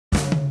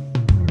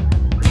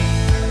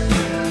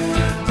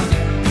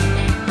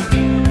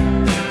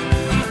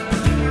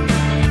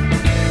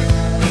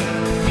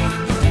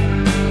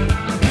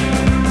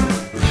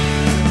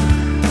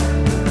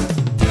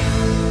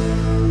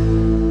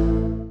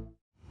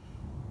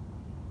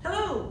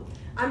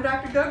I'm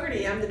Dr.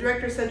 Dougherty. I'm the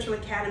Director of Central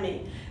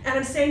Academy, and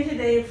I'm standing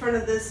today in front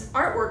of this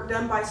artwork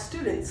done by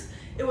students.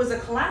 It was a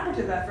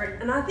collaborative effort,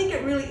 and I think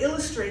it really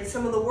illustrates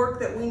some of the work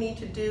that we need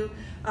to do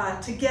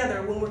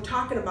together when we're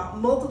talking about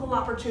multiple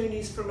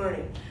opportunities for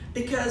learning.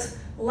 Because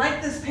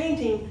like this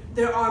painting,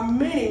 there are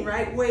many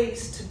right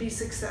ways to be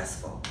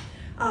successful.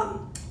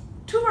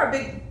 Two of our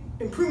big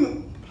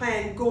improvement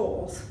plan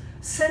goals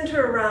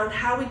center around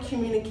how we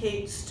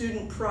communicate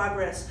student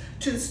progress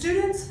to the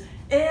students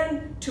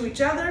and to each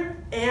other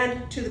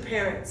and to the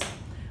parents.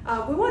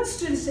 We want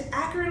students to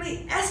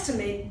accurately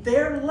estimate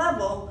their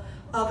level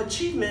of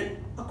achievement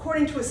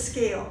according to a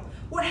scale.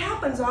 What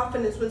happens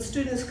often is when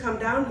students come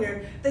down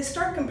here, they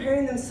start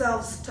comparing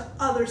themselves to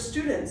other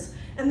students,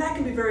 and that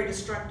can be very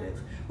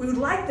destructive. We would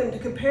like them to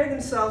compare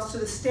themselves to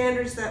the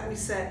standards that we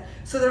set,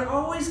 so they're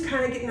always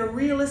kind of getting a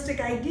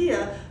realistic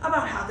idea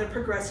about how they're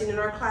progressing in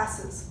our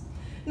classes.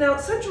 Now,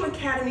 Central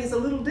Academy is a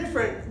little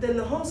different than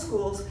the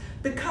homeschools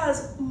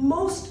because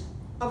most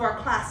of our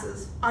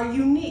classes are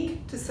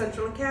unique to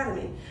Central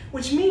Academy,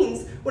 which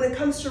means when it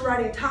comes to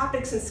writing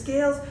topics and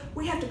scales,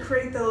 we have to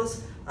create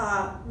those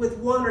with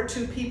one or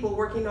two people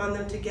working on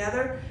them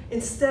together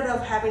instead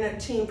of having a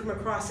team from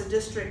across the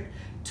district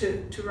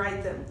to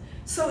write them.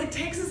 So it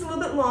takes us a little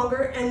bit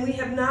longer, and we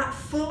have not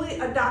fully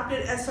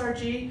adopted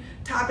SRG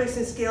topics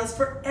and scales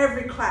for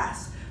every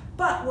class,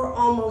 but we're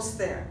almost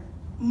there.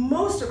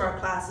 Most of our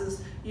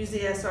classes use the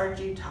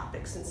SRG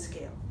topics and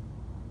scale.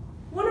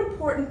 One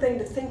important thing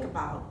to think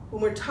about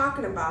when we're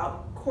talking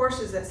about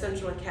courses at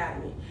Central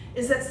Academy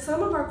is that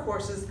some of our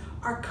courses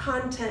are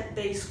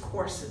content-based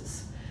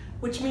courses,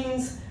 which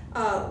means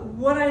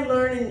what I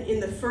learn in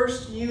the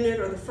first unit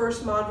or the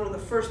first module or the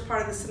first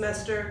part of the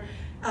semester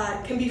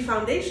can be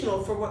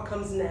foundational for what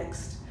comes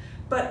next.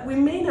 But we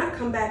may not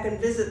come back and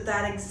visit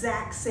that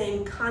exact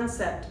same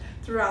concept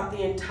throughout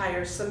the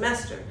entire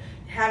semester.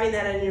 Having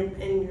that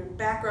in your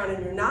background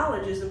and your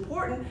knowledge is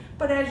important,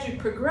 but as you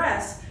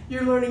progress,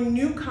 you're learning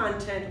new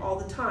content all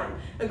the time.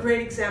 A great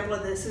example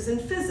of this is in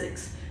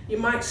physics. You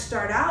might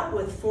start out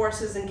with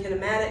forces and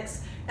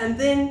kinematics, and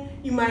then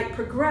you might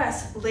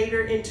progress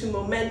later into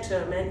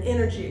momentum and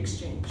energy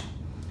exchange.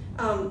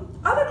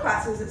 Other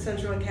classes at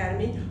Central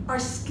Academy are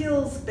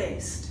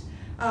skills-based,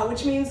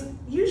 which means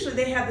usually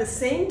they have the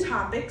same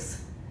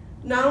topics,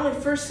 not only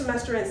first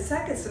semester and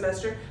second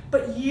semester,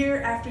 but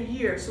year after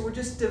year. So we're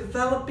just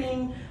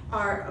developing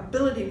our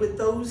ability with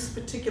those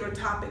particular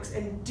topics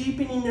and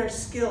deepening our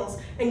skills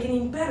and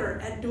getting better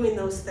at doing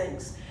those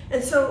things.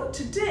 And so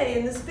today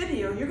in this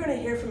video, you're going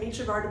to hear from each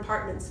of our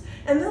departments,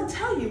 and they'll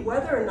tell you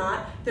whether or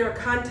not they're a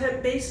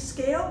content-based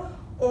scale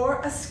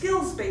or a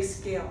skills-based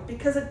scale,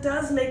 because it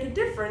does make a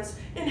difference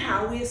in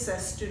how we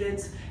assess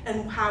students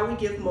and how we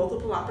give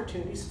multiple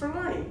opportunities for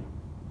learning.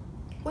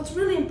 What's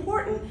really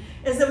important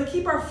is that we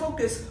keep our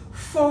focus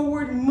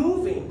forward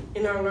moving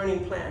in our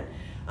learning plan.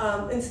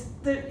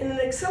 In an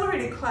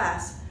accelerated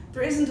class,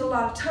 there isn't a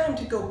lot of time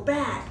to go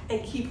back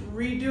and keep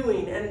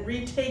redoing and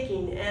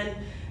retaking and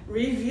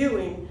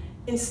reviewing.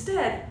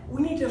 Instead,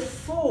 we need to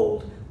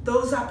fold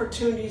those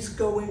opportunities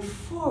going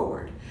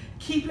forward,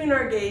 keeping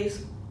our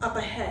gaze up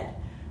ahead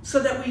so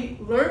that we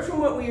learn from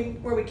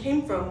where we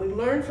came from, we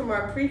learn from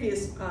our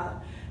previous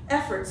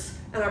efforts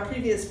and our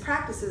previous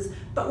practices,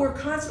 but we're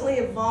constantly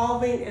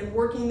evolving and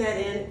working that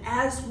in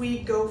as we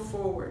go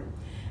forward.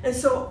 And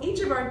so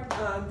each of our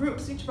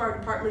groups, each of our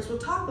departments will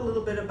talk a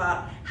little bit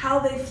about how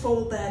they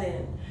fold that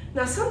in.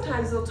 Now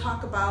sometimes they'll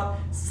talk about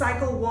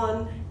cycle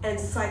 1 and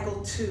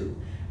cycle 2.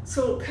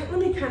 So let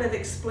me kind of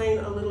explain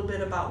a little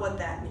bit about what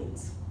that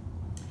means.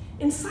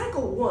 In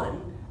cycle 1,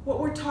 what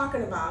we're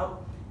talking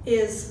about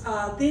is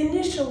the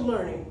initial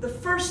learning, the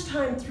first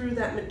time through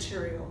that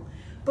material.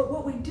 But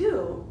what we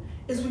do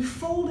is we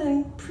fold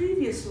in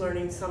previous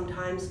learning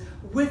sometimes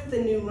with the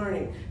new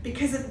learning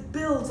because it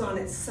builds on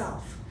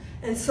itself.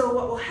 And so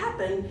what will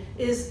happen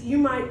is you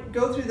might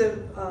go through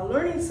the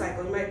learning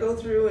cycle, you might go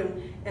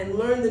through and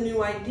learn the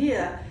new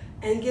idea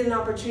and get an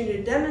opportunity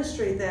to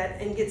demonstrate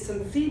that and get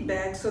some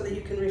feedback so that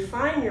you can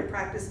refine your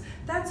practice.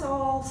 That's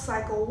all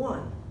cycle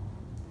 1.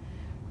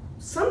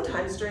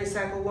 Sometimes during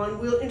cycle 1,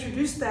 we'll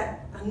introduce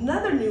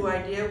another new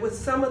idea with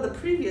some of the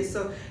previous.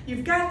 So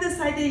you've got this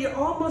idea, you're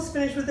almost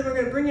finished with it, we're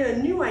going to bring in a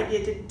new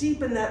idea to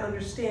deepen that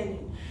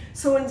understanding.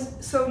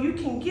 So you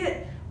can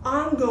get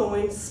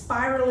ongoing,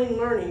 spiraling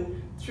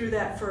learning through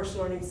that first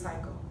learning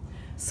cycle.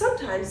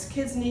 Sometimes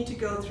kids need to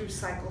go through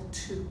cycle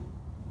 2.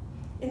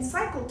 In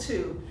cycle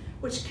 2,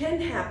 which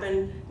can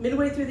happen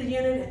midway through the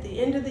unit, at the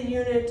end of the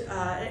unit,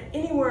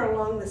 anywhere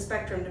along the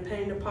spectrum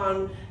depending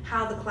upon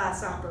how the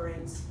class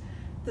operates.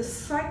 The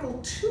cycle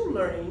 2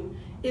 learning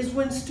is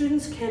when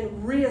students can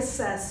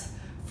reassess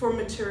for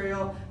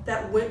material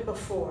that went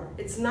before.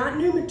 It's not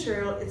new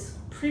material, it's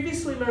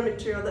previously learned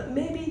material that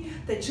maybe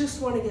they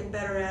just want to get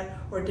better at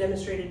or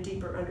demonstrate a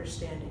deeper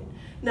understanding.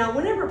 Now,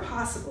 whenever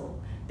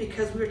possible,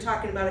 because we were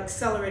talking about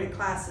accelerated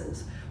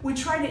classes, we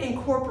try to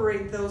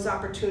incorporate those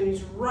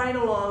opportunities right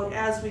along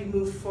as we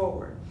move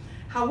forward.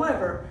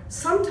 However,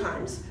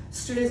 sometimes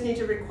students need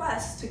to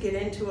request to get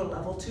into a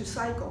level 2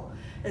 cycle.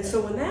 And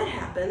so when that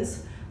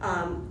happens,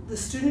 the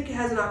student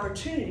has an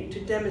opportunity to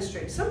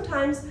demonstrate.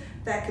 Sometimes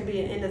that could be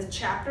an end of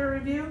chapter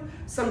review,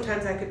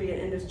 sometimes that could be an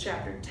end of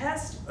chapter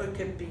test, or it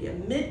could be a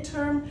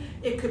midterm,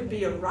 it could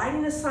be a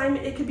writing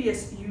assignment, it could be a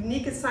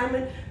unique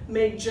assignment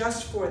made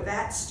just for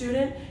that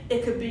student,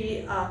 it could be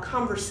a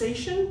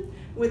conversation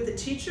with the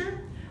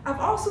teacher. I've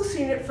also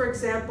seen it, for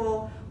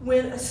example,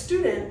 when a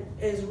student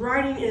is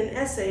writing an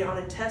essay on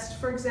a test,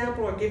 for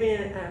example,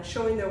 or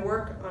showing their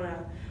work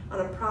on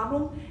a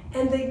problem,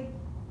 and they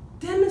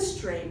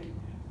demonstrate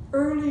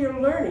earlier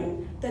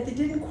learning that they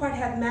didn't quite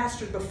have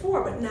mastered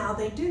before, but now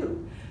they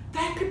do.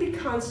 That could be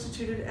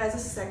constituted as a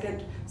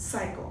second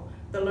cycle,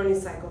 the learning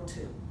cycle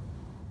 2.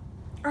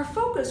 Our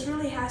focus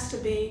really has to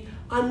be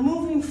on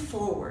moving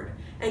forward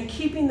and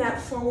keeping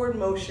that forward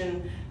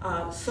motion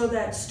so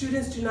that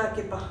students do not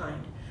get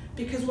behind.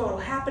 Because what will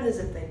happen is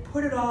if they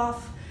put it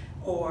off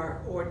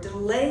or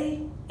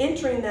delay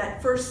entering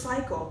that first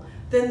cycle,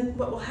 then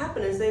what will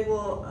happen is they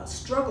will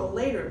struggle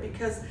later,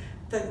 because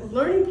the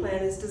learning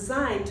plan is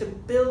designed to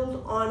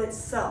build on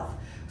itself.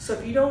 So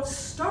if you don't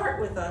start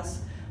with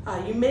us,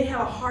 you may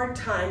have a hard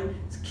time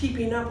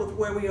keeping up with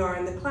where we are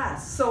in the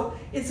class. So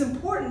it's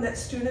important that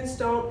students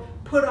don't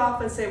put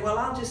off and say, well,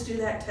 I'll just do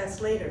that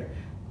test later,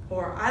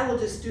 or I will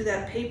just do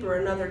that paper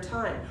another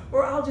time,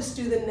 or I'll just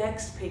do the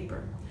next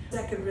paper.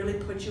 That could really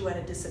put you at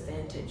a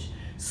disadvantage.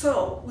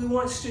 So we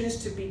want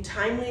students to be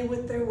timely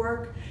with their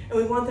work, and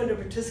we want them to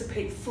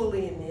participate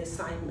fully in the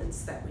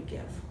assignments that we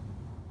give.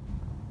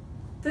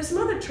 There's some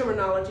other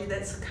terminology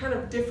that's kind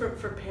of different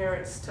for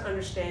parents to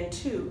understand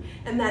too,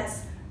 and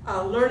that's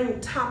learning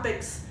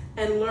topics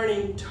and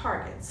learning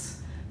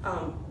targets.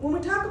 When we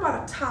talk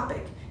about a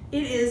topic,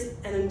 it is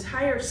an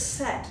entire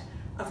set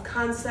of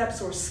concepts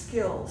or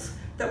skills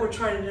that we're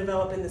trying to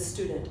develop in the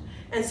student.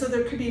 And so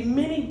there could be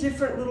many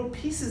different little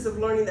pieces of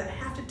learning that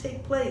have to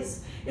take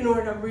place in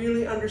order to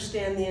really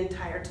understand the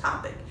entire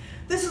topic.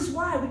 This is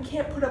why we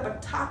can't put up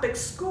a topic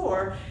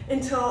score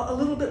until a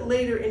little bit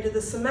later into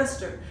the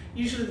semester.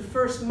 Usually the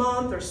first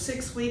month or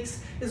 6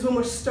 weeks is when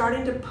we're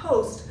starting to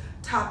post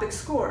topic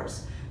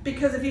scores.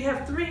 Because if you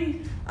have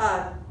 3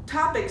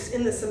 topics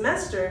in the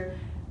semester,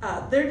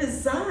 they're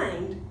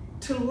designed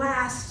to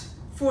last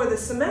for the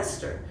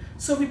semester.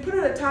 So if we put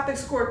in a topic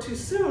score too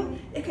soon,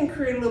 it can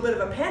create a little bit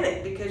of a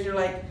panic, because you're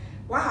like,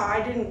 wow,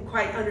 I didn't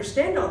quite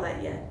understand all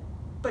that yet.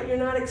 But you're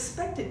not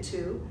expected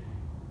to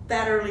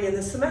that early in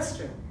the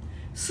semester.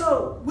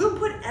 So we'll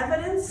put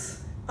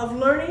evidence of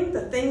learning,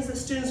 the things that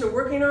students are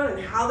working on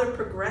and how they're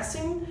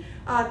progressing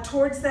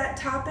towards that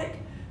topic,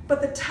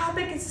 but the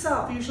topic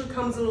itself usually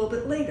comes a little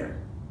bit later.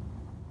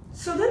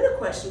 So then the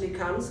question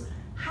becomes,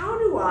 how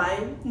do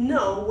I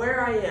know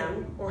where I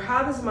am, or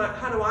how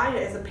do I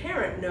as a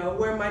parent know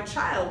where my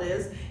child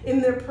is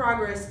in their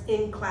progress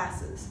in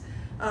classes?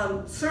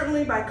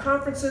 Certainly by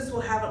conferences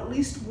we'll have at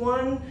least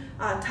one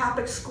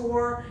topic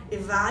score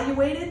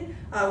evaluated.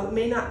 It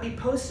may not be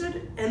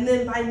posted, and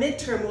then by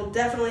midterm we'll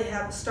definitely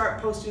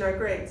start posting our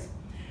grades.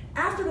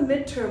 After the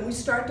midterm, we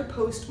start to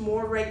post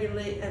more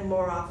regularly and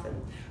more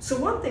often. So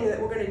one thing that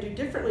we're going to do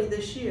differently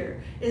this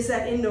year is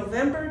that in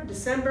November,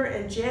 December,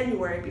 and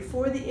January,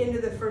 before the end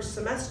of the first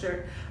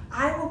semester,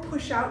 I will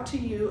push out to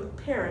you,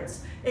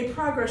 parents, a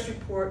progress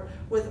report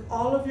with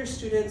all of your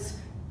students'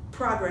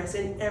 progress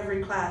in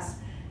every class.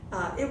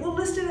 It will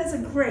list it as a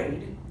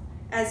grade,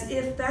 as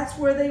if that's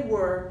where they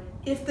were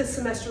if the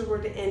semester were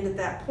to end at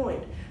that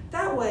point.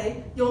 That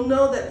way, you'll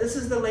know that this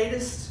is the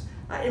latest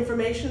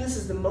information, this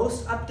is the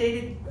most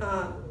updated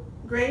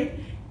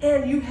grade,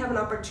 and you have an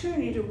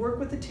opportunity to work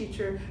with the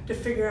teacher to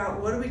figure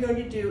out what are we going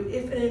to do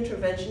if an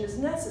intervention is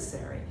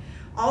necessary.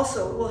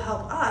 Also, it will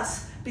help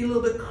us be a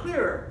little bit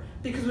clearer,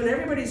 because when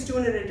everybody's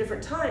doing it at a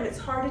different time, it's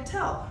hard to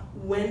tell.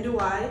 When do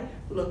I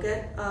look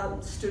at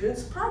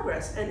students'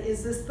 progress, and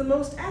is this the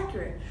most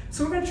accurate?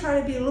 So we're going to try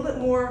to be a little bit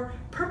more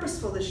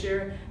purposeful this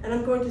year, and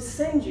I'm going to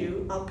send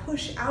you, I'll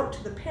push out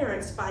to the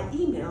parents by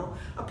email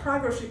a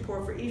progress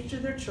report for each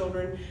of their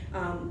children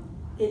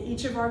in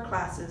each of our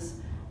classes,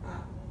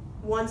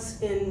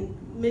 once in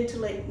mid to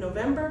late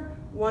November,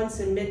 once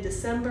in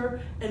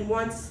mid-December, and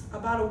once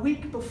about a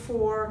week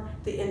before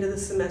the end of the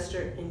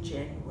semester in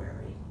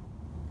January.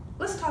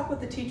 Let's talk with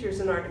the teachers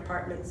in our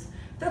departments.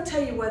 They'll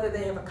tell you whether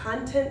they have a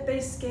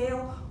content-based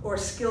scale or a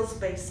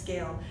skills-based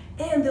scale,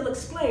 and they'll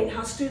explain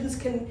how students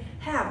can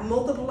have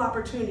multiple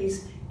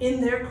opportunities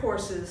in their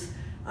courses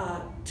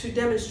to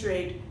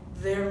demonstrate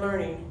their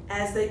learning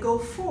as they go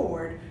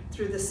forward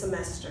through the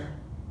semester.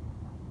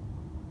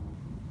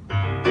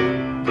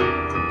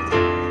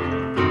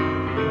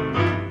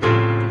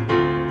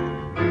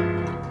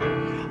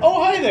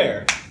 Oh, hi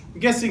there! I'm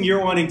guessing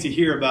you're wanting to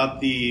hear about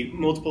the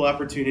multiple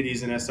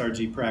opportunities and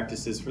SRG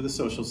practices for the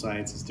Social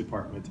Sciences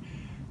Department.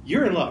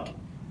 You're in luck.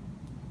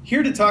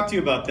 Here to talk to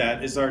you about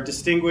that is our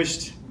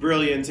distinguished,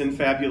 brilliant, and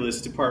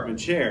fabulous department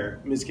chair,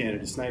 Ms.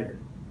 Canada Snyder.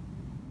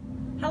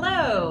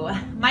 Hello,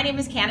 my name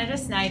is Canada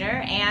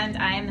Snyder, and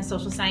I am the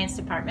Social Science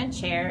Department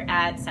Chair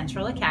at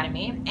Central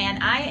Academy,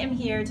 and I am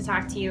here to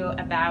talk to you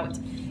about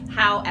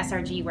how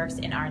SRG works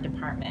in our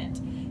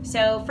department.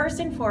 So first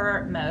and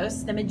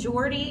foremost, the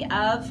majority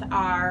of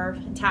our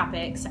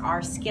topics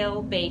are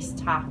skill-based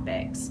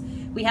topics.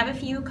 We have a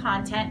few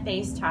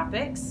content-based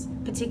topics,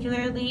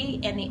 particularly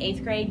in the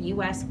 8th grade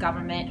U.S.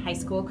 Government High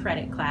School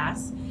Credit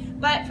class,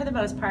 but for the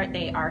most part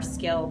they are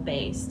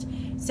skill-based.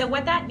 So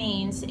what that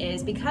means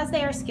is because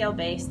they are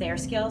skill-based, they are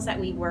skills that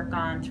we work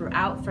on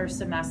throughout first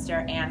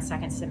semester and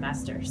second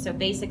semester, so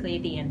basically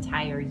the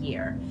entire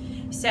year.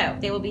 So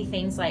they will be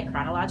things like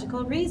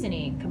chronological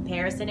reasoning,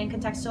 comparison and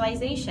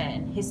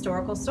contextualization,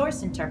 historical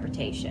source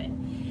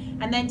interpretation.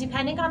 And then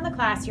depending on the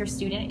class your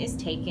student is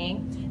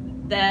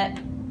taking,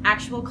 the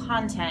actual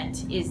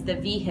content is the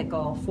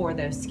vehicle for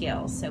those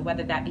skills. So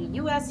whether that be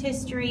U.S.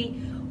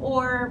 history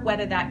or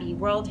whether that be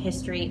world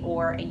history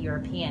or a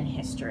European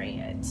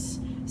history.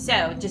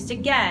 So just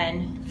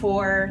again,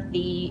 for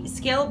the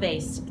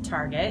skill-based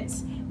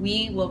targets,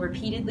 we will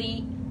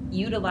repeatedly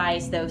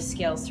utilize those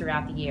skills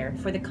throughout the year.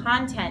 For the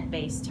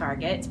content-based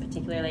targets,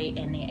 particularly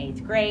in the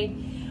 8th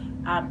grade,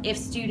 if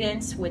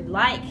students would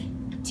like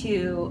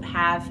to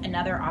have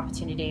another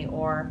opportunity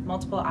or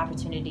multiple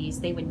opportunities,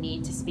 they would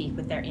need to speak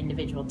with their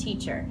individual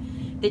teacher.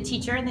 The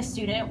teacher and the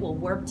student will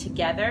work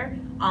together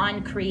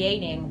on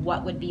creating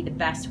what would be the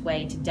best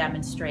way to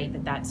demonstrate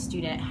that that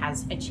student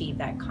has achieved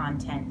that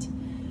content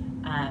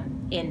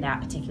in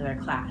that particular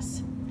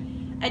class.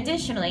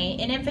 Additionally,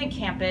 in Infant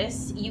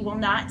Campus, you will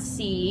not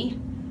see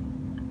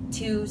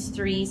 2s,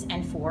 3s,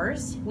 and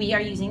 4s. We are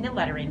using the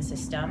lettering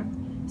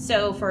system.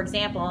 So for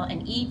example,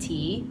 an ET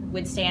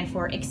would stand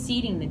for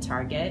exceeding the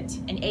target,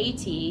 an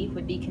AT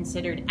would be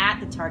considered at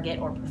the target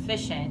or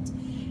proficient,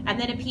 and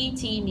then a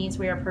PT means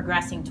we are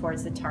progressing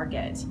towards the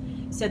target.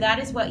 So that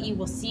is what you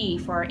will see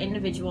for our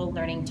individual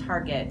learning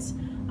targets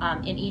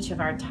in each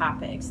of our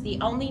topics. The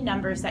only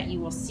numbers that you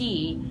will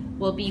see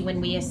will be when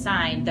we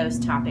assign those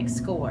topic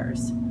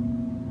scores.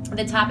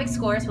 The topic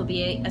scores will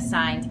be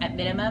assigned at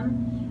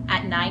minimum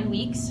at 9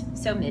 weeks,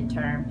 so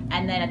midterm,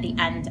 and then at the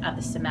end of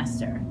the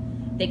semester.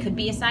 They could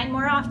be assigned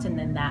more often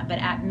than that, but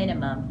at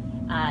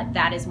minimum,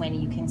 that is when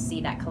you can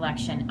see that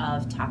collection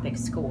of topic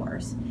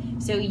scores.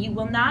 So you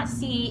will not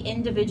see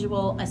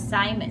individual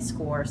assignment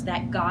scores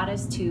that got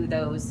us to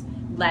those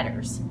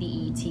letters,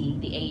 the ET,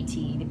 the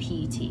AT, the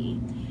PT.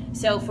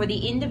 So for the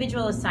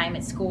individual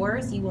assignment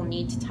scores, you will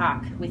need to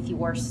talk with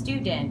your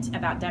student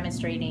about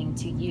demonstrating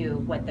to you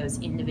what those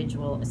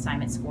individual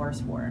assignment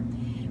scores were.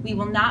 We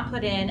will not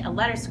put in a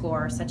letter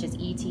score such as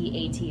ET,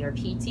 AT, or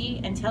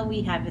PT until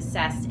we have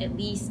assessed at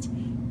least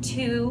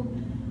 2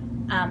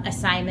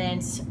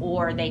 assignments,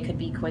 or they could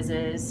be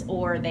quizzes,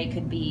 or they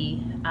could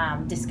be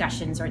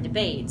discussions or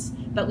debates.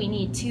 But we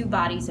need 2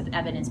 bodies of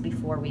evidence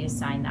before we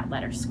assign that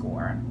letter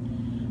score.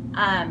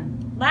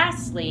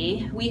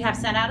 Lastly, we have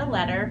sent out a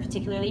letter,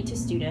 particularly to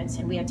students,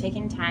 and we have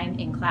taken time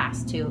in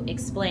class to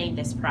explain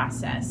this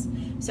process.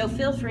 So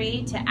feel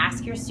free to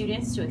ask your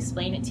students to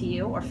explain it to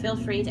you, or feel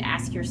free to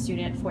ask your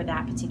student for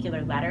that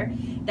particular letter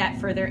that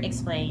further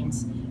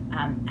explains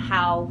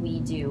how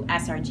we do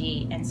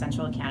SRG and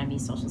Central Academy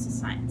Social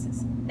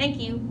Sciences. Thank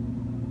you.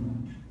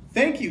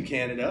 Thank you,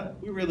 Canada.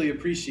 We really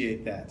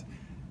appreciate that.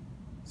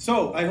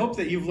 So I hope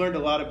that you've learned a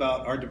lot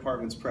about our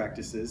department's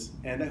practices,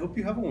 and I hope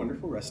you have a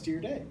wonderful rest of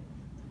your day.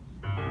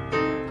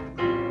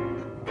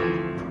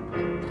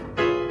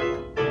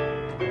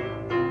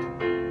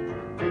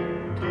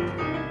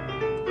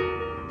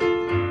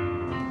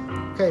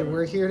 Okay,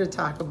 we're here to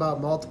talk about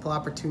multiple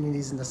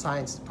opportunities in the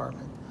science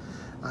department.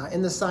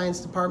 In the science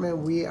department,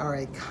 we are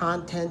a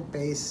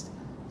content-based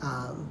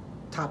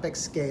topic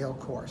scale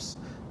course.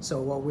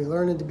 So what we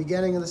learn at the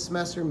beginning of the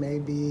semester may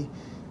be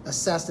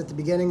assessed at the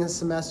beginning of the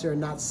semester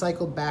and not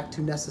cycled back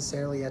to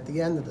necessarily at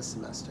the end of the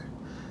semester.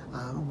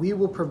 We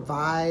will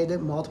provide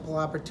multiple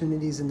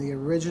opportunities in the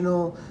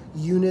original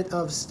unit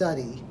of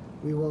study.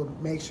 We will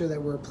make sure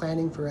that we're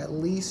planning for at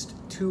least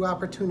 2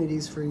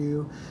 opportunities for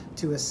you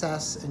to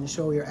assess and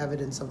show your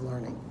evidence of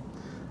learning.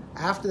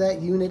 After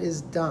that unit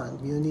is done,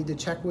 you need to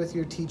check with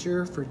your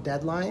teacher for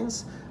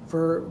deadlines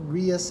for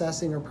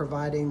reassessing or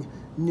providing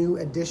new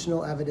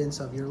additional evidence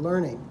of your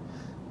learning.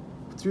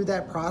 Through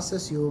that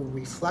process, you'll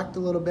reflect a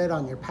little bit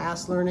on your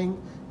past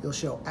learning. You'll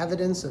show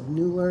evidence of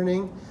new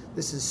learning.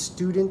 This is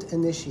student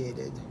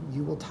initiated.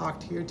 You will talk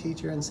to your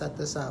teacher and set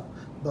this up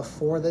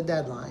before the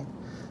deadline.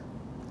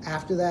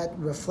 After that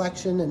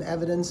reflection and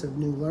evidence of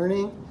new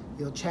learning,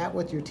 you'll chat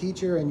with your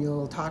teacher and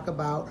you'll talk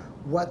about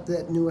what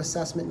that new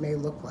assessment may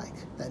look like.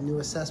 That new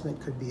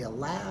assessment could be a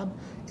lab,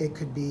 it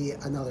could be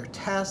another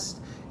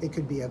test, it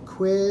could be a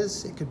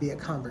quiz, it could be a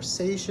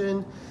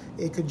conversation,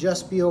 it could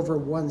just be over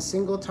one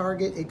single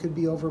target, it could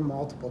be over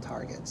multiple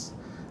targets.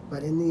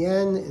 But in the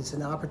end, it's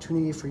an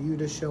opportunity for you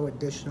to show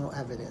additional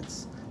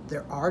evidence.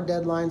 There are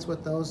deadlines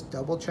with those.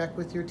 Double check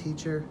with your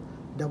teacher,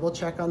 double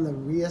check on the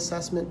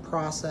reassessment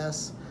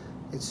process.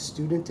 It's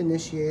student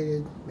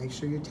initiated. Make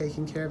sure you're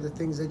taking care of the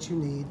things that you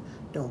need.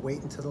 Don't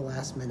wait until the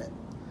last minute.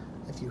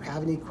 If you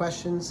have any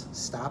questions,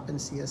 stop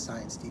and see a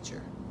science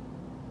teacher.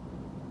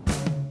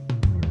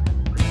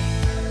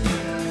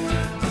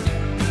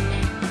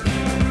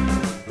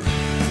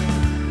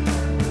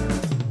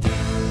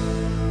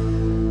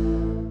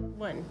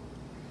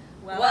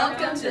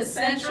 to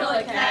Central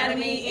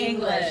Academy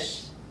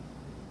English.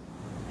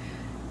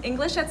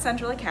 English at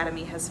Central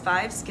Academy has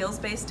 5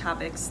 skills-based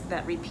topics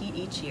that repeat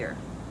each year.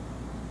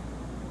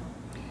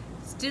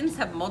 Students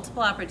have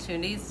multiple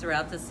opportunities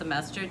throughout the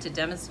semester to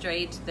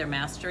demonstrate their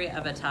mastery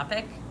of a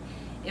topic.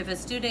 If a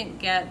student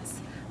gets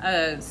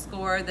a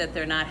score that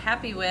they're not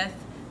happy with,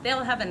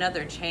 they'll have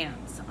another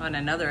chance on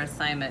another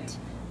assignment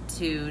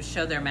to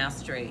show their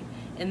mastery.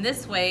 In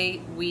this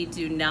way, we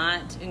do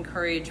not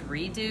encourage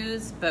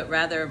redos, but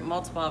rather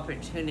multiple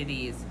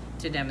opportunities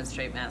to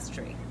demonstrate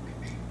mastery.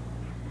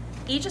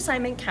 Each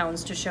assignment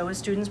counts to show a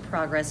student's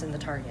progress in the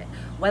target,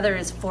 whether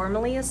it is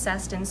formally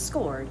assessed and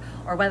scored,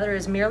 or whether it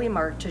is merely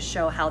marked to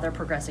show how they're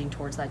progressing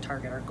towards that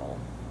target or goal.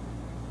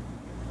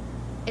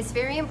 It's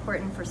very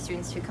important for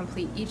students to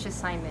complete each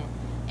assignment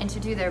and to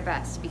do their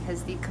best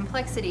because the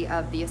complexity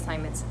of the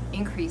assignments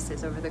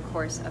increases over the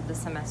course of the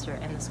semester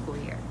and the school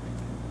year.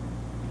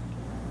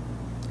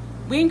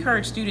 We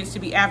encourage students to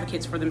be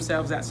advocates for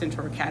themselves at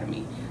Central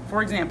Academy.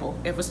 For example,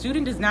 if a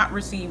student does not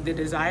receive the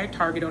desired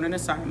target on an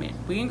assignment,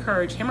 we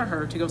encourage him or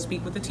her to go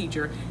speak with the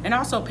teacher and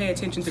also pay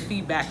attention to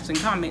feedbacks and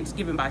comments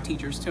given by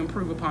teachers to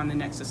improve upon the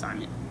next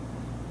assignment.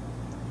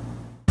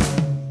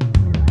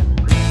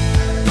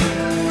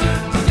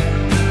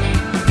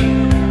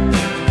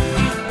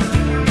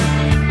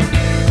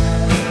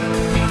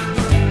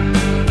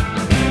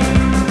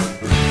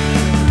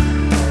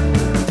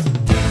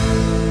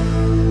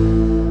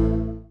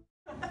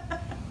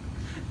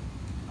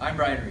 I'm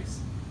Brian Reese.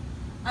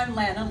 I'm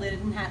Lana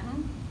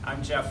Lidenhatton.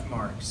 I'm Jeff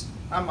Marks.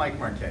 I'm Mike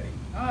Marchetti.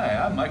 Hi,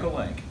 I'm Michael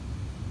Link.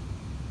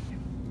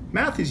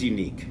 Math is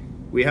unique.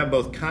 We have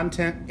both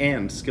content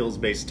and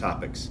skills-based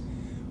topics.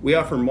 We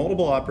offer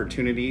multiple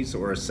opportunities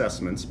or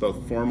assessments,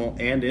 both formal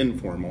and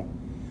informal,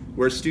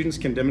 where students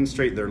can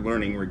demonstrate their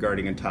learning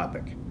regarding a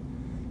topic.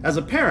 As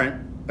a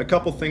parent, a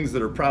couple things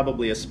that are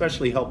probably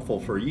especially helpful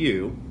for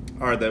you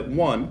are that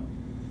 1,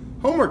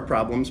 homework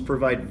problems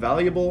provide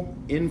valuable,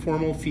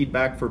 informal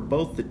feedback for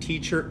both the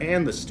teacher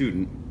and the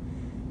student.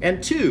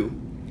 And 2,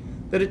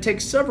 that it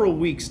takes several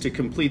weeks to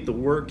complete the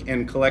work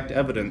and collect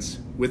evidence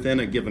within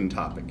a given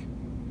topic.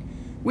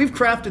 We've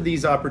crafted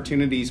these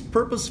opportunities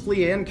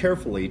purposefully and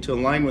carefully to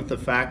align with the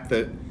fact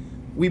that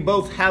we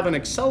both have an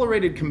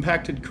accelerated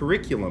compacted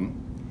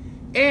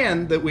curriculum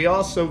and that we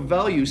also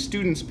value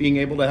students being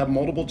able to have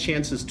multiple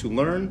chances to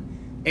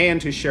learn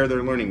and to share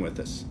their learning with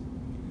us.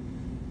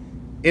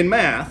 In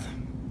math,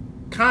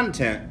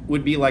 content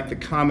would be like the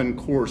Common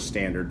Core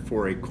standard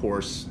for a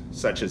course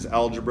such as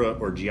algebra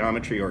or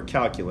geometry or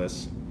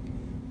calculus,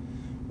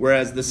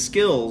 whereas the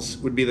skills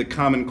would be the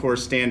Common Core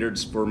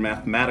standards for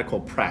mathematical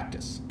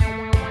practice.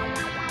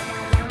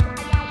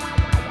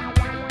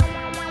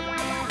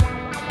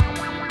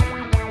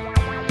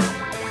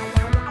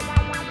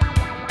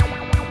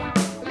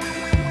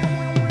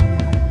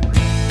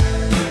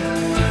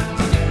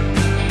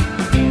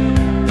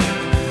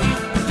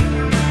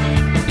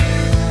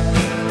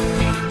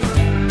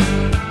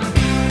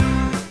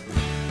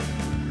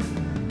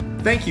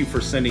 Thank you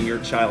for sending your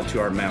child to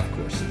our math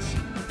courses.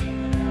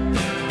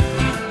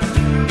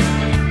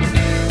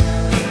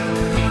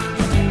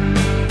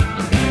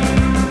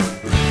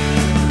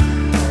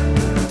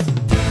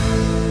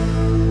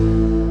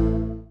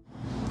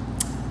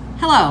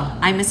 Hello,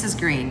 I'm Mrs.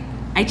 Green.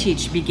 I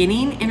teach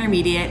beginning,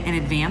 intermediate, and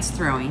advanced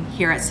throwing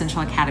here at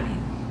Central Academy.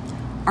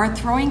 Our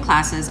throwing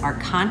classes are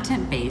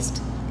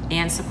content-based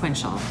and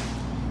sequential.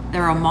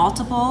 There are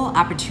multiple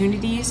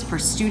opportunities for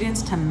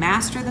students to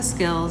master the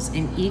skills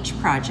in each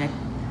project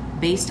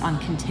based on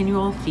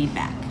continual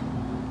feedback.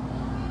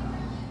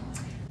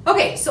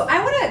 Okay, so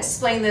I want to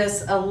explain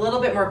this a little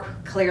bit more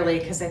clearly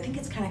because I think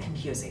it's kind of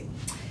confusing.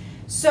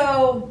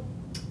 So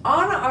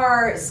on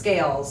our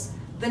scales,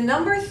 the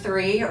number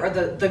 3, or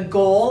the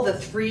goal, the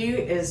 3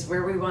 is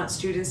where we want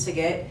students to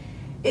get,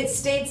 it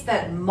states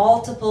that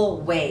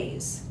multiple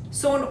ways.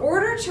 So in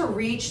order to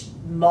reach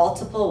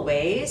multiple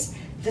ways,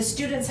 the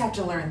students have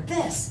to learn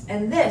this,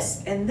 and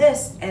this, and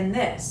this, and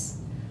this.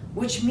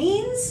 Which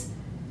means,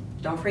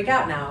 don't freak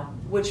out now,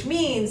 which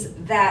means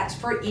that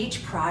for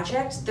each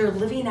project, they're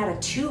living at a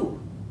 2,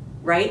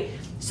 right?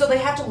 So they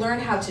have to learn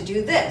how to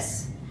do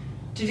this,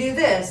 to do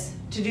this,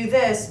 to do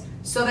this,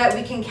 so that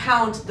we can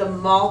count the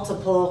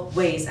multiple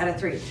ways out of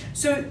 3.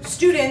 So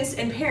students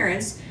and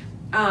parents,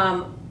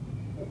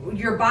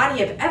 your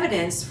body of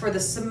evidence for the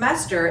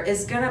semester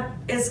is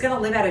gonna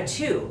live at a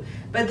 2.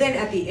 But then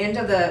at the end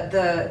of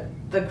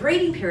the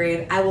grading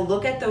period, I will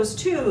look at those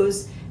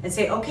 2s and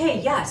say, okay,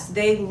 yes,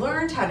 they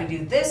learned how to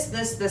do this,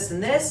 this, this,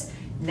 and this.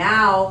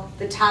 Now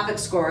the topic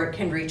score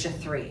can reach a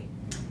 3.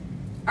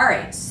 All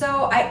right,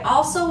 so I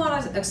also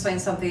want to explain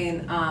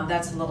something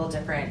that's a little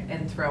different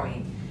in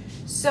throwing.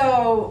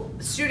 So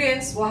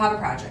students will have a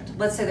project.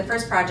 Let's say the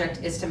first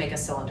project is to make a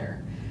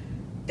cylinder.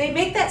 They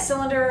make that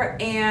cylinder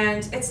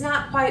and it's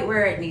not quite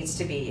where it needs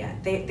to be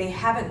yet. They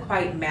haven't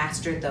quite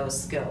mastered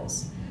those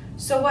skills.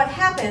 So what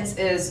happens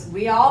is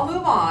we all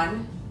move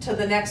on to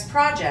the next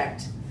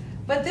project,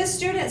 but this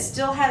student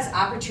still has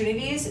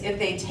opportunities, if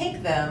they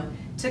take them,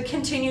 to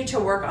continue to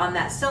work on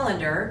that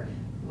cylinder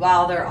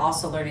while they're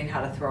also learning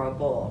how to throw a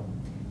bowl.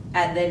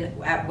 And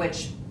then at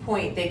which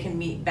point they can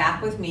meet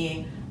back with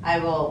me. I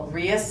will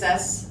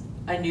reassess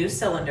a new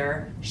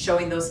cylinder,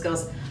 showing those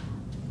skills.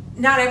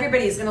 Not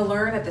everybody is going to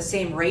learn at the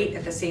same rate,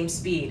 at the same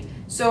speed.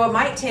 So it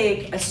might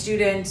take a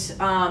student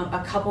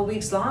a couple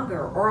weeks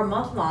longer or a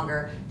month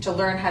longer to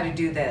learn how to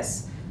do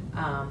this.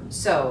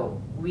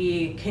 So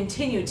we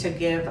continue to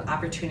give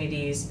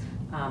opportunities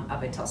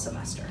up until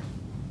semester.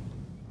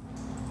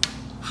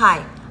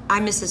 Hi,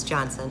 I'm Mrs.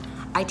 Johnson.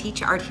 I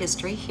teach art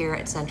history here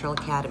at Central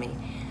Academy.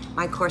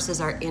 My courses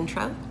are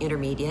Intro,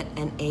 Intermediate,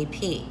 and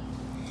AP.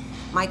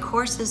 My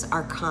courses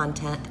are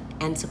content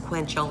and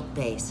sequential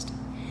based.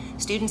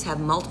 Students have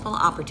multiple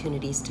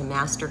opportunities to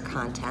master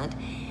content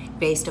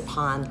based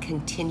upon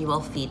continual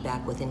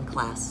feedback within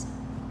class.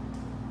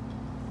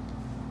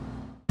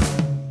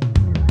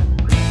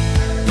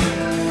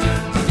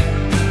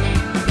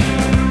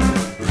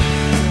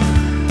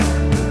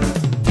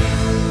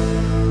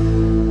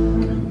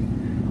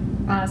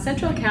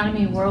 Central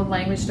Academy World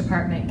Language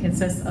Department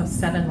consists of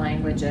 7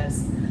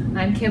 languages.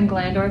 I'm Kim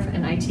Glandorf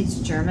and I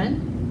teach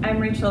German. I'm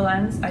Rachel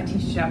Lenz, I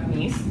teach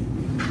Japanese.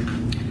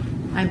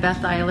 I'm Beth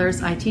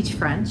Eilers, I teach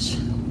French.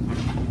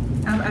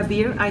 I'm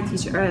Abir, I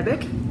teach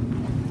Arabic.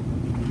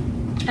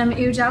 I'm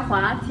Yu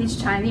Jiahua, I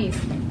teach Chinese.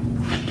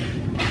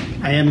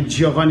 I am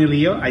Giovanni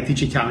Leo, I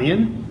teach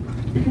Italian.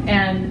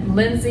 And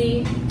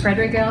Lindsay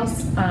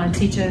Fredrigels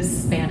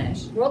teaches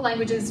Spanish. World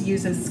Languages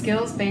uses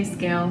skills-based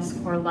scales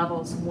for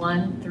levels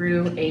 1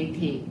 through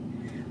AP.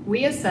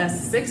 We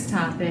assess 6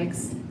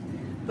 topics.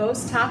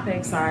 Those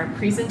topics are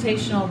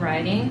presentational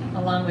writing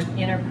along with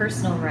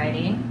interpersonal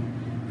writing,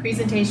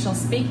 presentational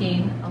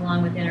speaking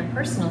along with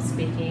interpersonal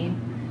speaking,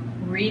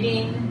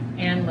 reading,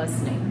 and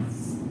listening.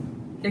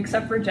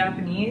 Except for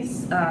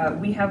Japanese,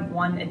 we have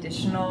one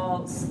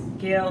additional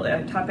scale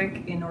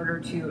topic in order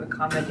to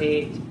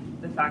accommodate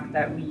the fact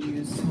that we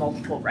use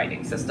multiple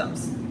writing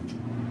systems.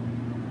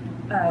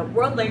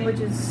 World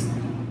languages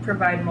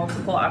provide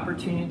multiple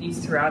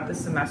opportunities throughout the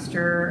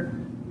semester.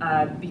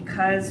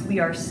 Because we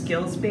are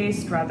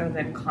skills-based rather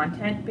than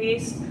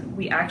content-based,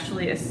 we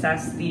actually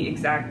assess the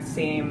exact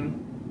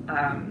same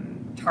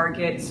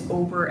targets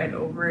over and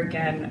over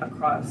again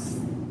across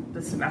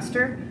the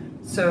semester.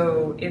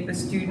 So if a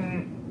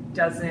student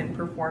doesn't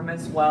perform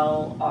as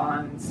well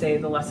on, say,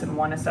 the lesson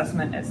 1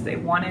 assessment as they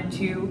wanted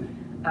to,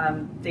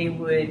 they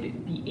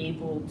would be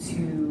able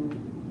to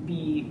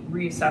be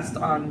reassessed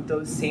on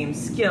those same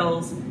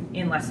skills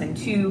in lesson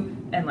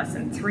 2 and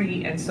lesson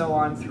 3 and so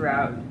on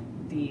throughout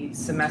the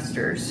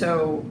semester.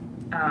 So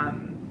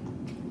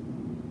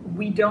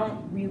we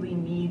don't really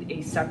need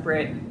a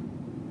separate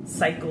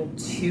cycle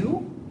 2.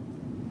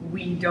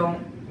 We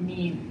don't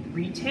need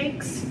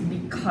retakes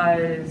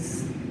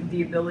because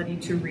the ability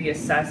to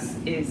reassess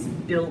is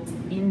built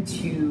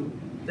into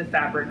the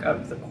fabric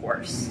of the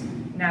course.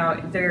 Now,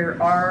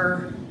 there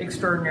are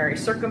extraordinary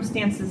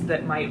circumstances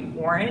that might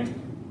warrant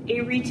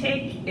a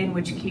retake, in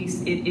which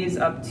case it is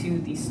up to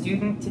the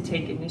student to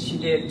take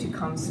initiative to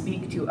come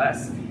speak to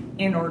us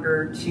in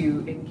order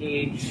to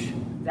engage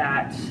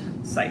that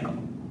cycle.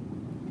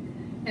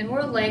 In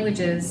World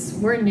Languages,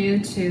 we're new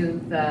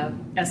to the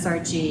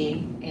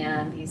SRG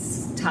and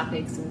these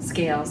topics and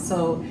scales,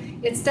 so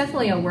it's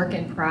definitely a work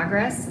in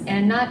progress,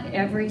 and not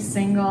every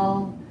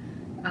single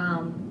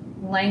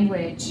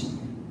language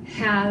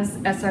has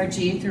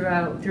SRG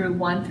through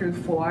 1 through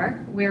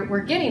 4. We're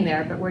getting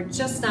there, but we're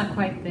just not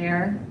quite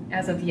there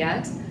as of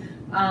yet.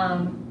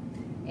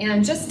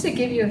 And just to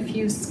give you a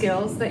few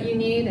skills that you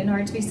need in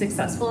order to be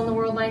successful in the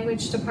World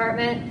Language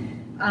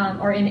Department,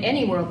 or in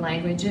any world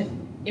language,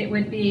 it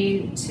would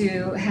be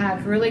to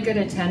have really good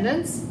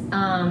attendance.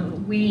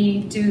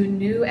 We do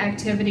new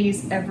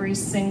activities every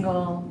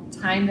single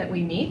time that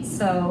we meet,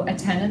 so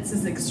attendance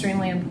is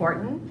extremely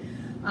important.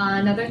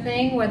 Another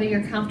thing, whether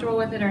you're comfortable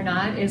with it or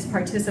not, is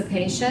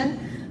participation.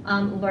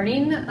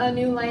 Learning a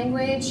new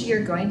language,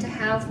 you're going to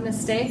have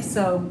mistakes,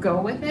 so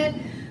go with it.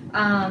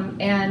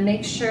 And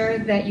make sure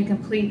that you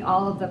complete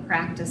all of the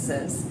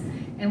practices.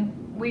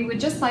 And we would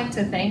just like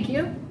to thank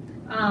you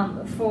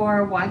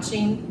for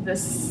watching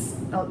this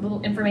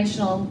little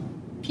informational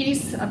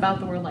piece about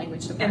the World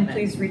Language Department. And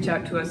please reach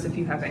out to us if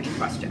you have any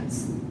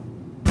questions.